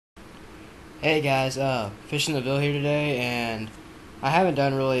Hey guys, Fishing the Bill here today, and I haven't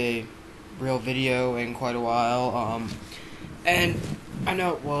done really a real video in quite a while. And I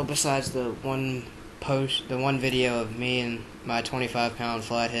know, well, besides the one video of me and my 25-pound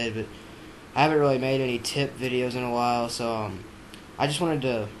flathead, but I haven't really made any tip videos in a while. So I just wanted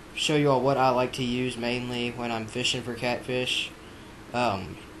to show you all what I like to use mainly when I'm fishing for catfish.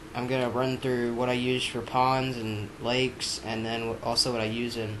 I'm gonna run through what I use for ponds and lakes, and then also what I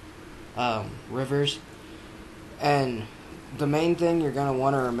use in rivers. And the main thing you're going to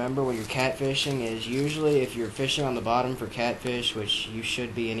want to remember when you're catfishing is usually if you're fishing on the bottom for catfish, which you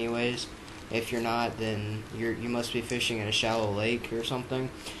should be anyways. If you're not, then you must be fishing in a shallow lake or something.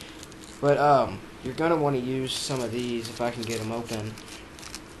 But you're going to want to use some of these if I can get them open,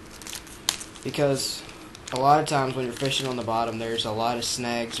 because a lot of times when you're fishing on the bottom there's a lot of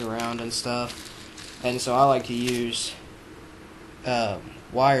snags around and stuff, and so I like to use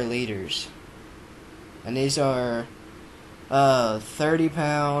wire leaders, and these are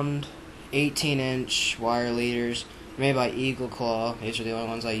 30-pound 18-inch wire leaders made by Eagle Claw. These are the only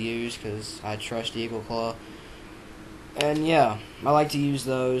ones I use because I trust Eagle Claw. And yeah, I like to use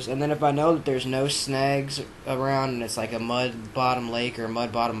those. And then if I know that there's no snags around and it's like a mud bottom lake or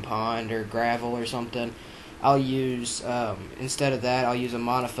mud bottom pond or gravel or something, I'll use instead of that I'll use a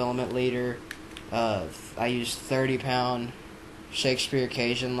monofilament leader. I use 30-pound Shakespeare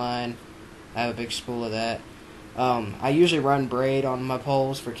Cajun line. I have a big spool of that. I usually run braid on my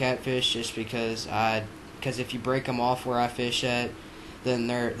poles for catfish just because if you break them off where I fish at, then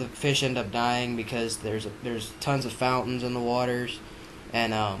the fish end up dying because there's tons of fountains in the waters,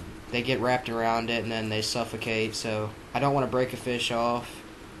 and they get wrapped around it and then they suffocate. So I don't want to break a fish off,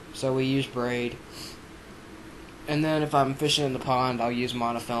 so we use braid. And then if I'm fishing in the pond, I'll use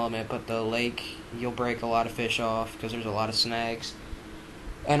monofilament, but the lake, you'll break a lot of fish off because there's a lot of snags.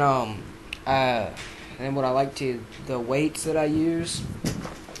 And and what I like to, the weights that I use,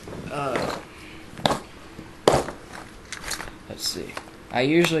 let's see, I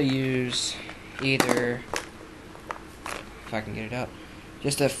usually use either, if I can get it up,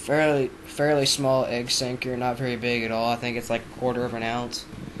 just a fairly small egg sinker, not very big at all. I think it's like 1/4 of an ounce.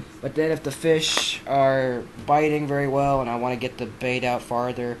 But then if the fish are biting very well and I want to get the bait out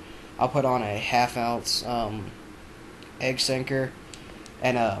farther, I'll put on a 1/2 ounce egg sinker.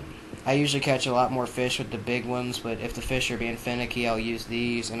 And I usually catch a lot more fish with the big ones, but if the fish are being finicky, I'll use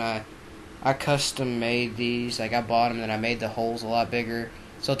these. And I custom made these. Like, I bought them and I made the holes a lot bigger,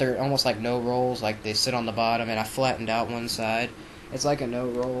 so they're almost like no rolls. Like, they sit on the bottom, and I flattened out one side. It's like a no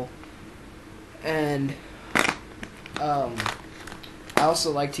roll. And I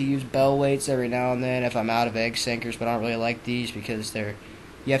also like to use bell weights every now and then if I'm out of egg sinkers, but I don't really like these because you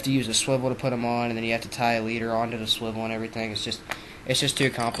have to use a swivel to put them on, and then you have to tie a leader onto the swivel and everything. It's just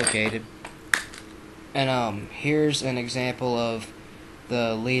too complicated. And here's an example of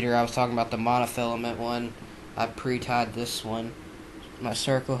the leader I was talking about, the monofilament one. I pre-tied this one, my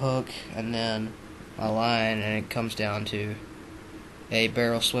circle hook, and then my line, and it comes down to a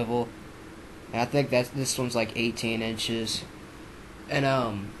barrel swivel. And I think this one's like 18 inches. And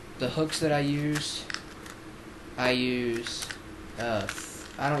the hooks that I use I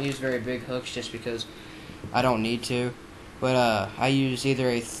don't use very big hooks just because I don't need to. But I use either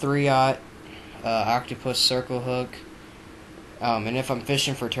a 3/0 octopus circle hook, and if I'm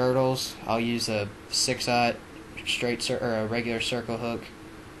fishing for turtles, I'll use a 6/0 or a regular circle hook.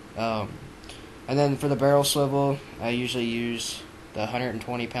 And then for the barrel swivel, I usually use the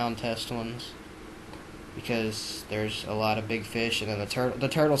 120-pound test ones, because there's a lot of big fish, and then the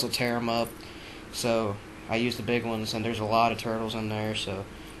turtles will tear them up. So I use the big ones, and there's a lot of turtles in there, so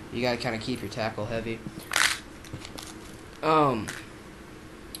you gotta kind of keep your tackle heavy.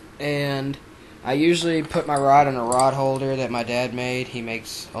 And I usually put my rod in a rod holder that my dad made. He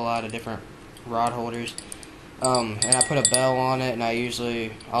makes a lot of different rod holders. And I put a bell on it, and I'll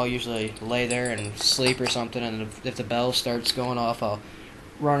usually lay there and sleep or something, and if the bell starts going off, I'll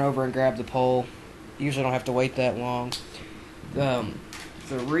run over and grab the pole. Usually don't have to wait that long. The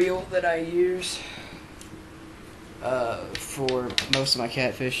reel that I use for most of my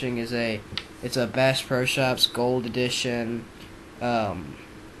catfishing is it's a Bass Pro Shops Gold Edition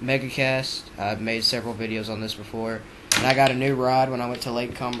Mega Cast. I've made several videos on this before, and I got a new rod when I went to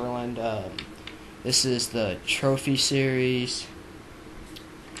Lake Cumberland. This is the Trophy Series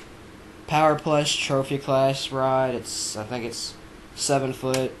Power Plus Trophy Class rod. I think it's 7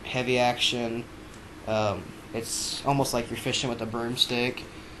 foot, heavy action. It's almost like you're fishing with a broomstick,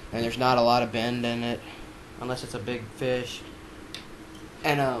 and there's not a lot of bend in it unless it's a big fish.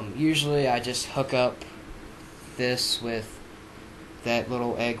 And usually I just hook up this with that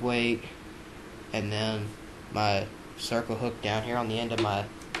little egg weight, and then my circle hook down here on the end of my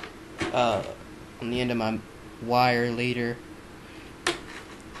wire leader.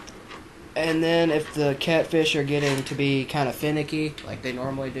 And then if the catfish are getting to be kind of finicky, like they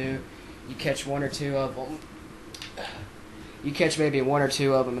normally do, you catch one or two of them. You catch maybe one or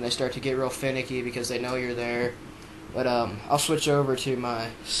two of them, and they start to get real finicky because they know you're there. But I'll switch over to my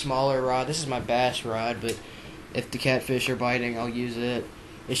smaller rod. This is my bass rod, but if the catfish are biting, I'll use it.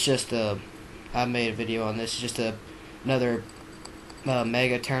 It's just I made a video on this. It's just another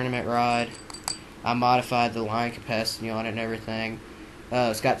mega tournament rod. I modified the line capacity on it and everything.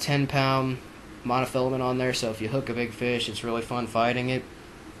 It's got 10-pound monofilament on there, so if you hook a big fish, it's really fun fighting it.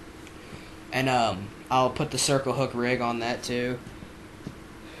 And I'll put the circle hook rig on that too.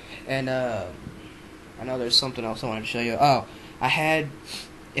 And I know there's something else I wanted to show you. Oh,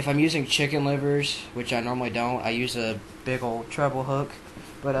 if I'm using chicken livers, which I normally don't, I use a big old treble hook.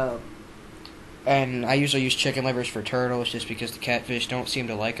 But and I usually use chicken livers for turtles just because the catfish don't seem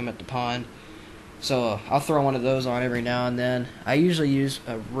to like them at the pond. So I'll throw one of those on every now and then. I usually use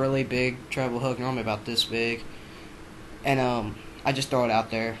a really big treble hook, normally about this big. And I just throw it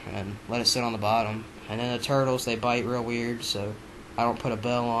out there and let it sit on the bottom. And then the turtles, they bite real weird, so I don't put a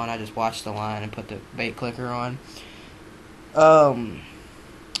bell on. I just watch the line and put the bait clicker on. Trying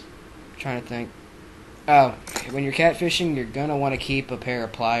to think. Oh, when you're catfishing, you're going to want to keep a pair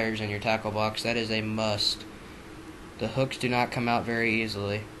of pliers in your tackle box. That is a must. The hooks do not come out very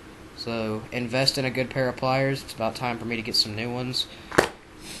easily. So invest in a good pair of pliers. It's about time for me to get some new ones.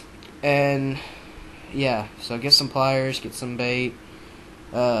 And yeah, so get some pliers, get some bait,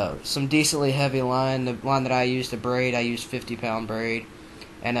 some decently heavy line. The line that I use to braid, I use 50-pound braid,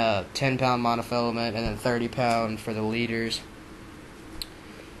 and a 10-pound monofilament, and then 30-pound for the leaders.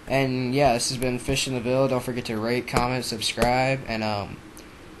 And yeah, this has been Fishing the Ville. Don't forget to rate, comment, subscribe, and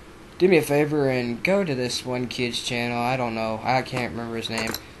do me a favor and go to this one kid's channel. I don't know, I can't remember his name.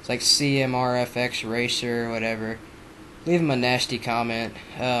 It's like CMRFX Racer or whatever. Leave him a nasty comment.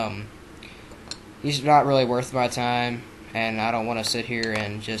 He's not really worth my time, and I don't want to sit here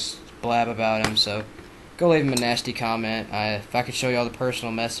and just blab about him, so go leave him a nasty comment. If I could show you all the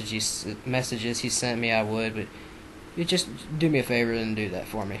personal messages he sent me, I would, but you just do me a favor and do that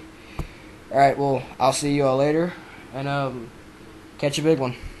for me. Alright, well, I'll see you all later, and catch a big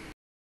one.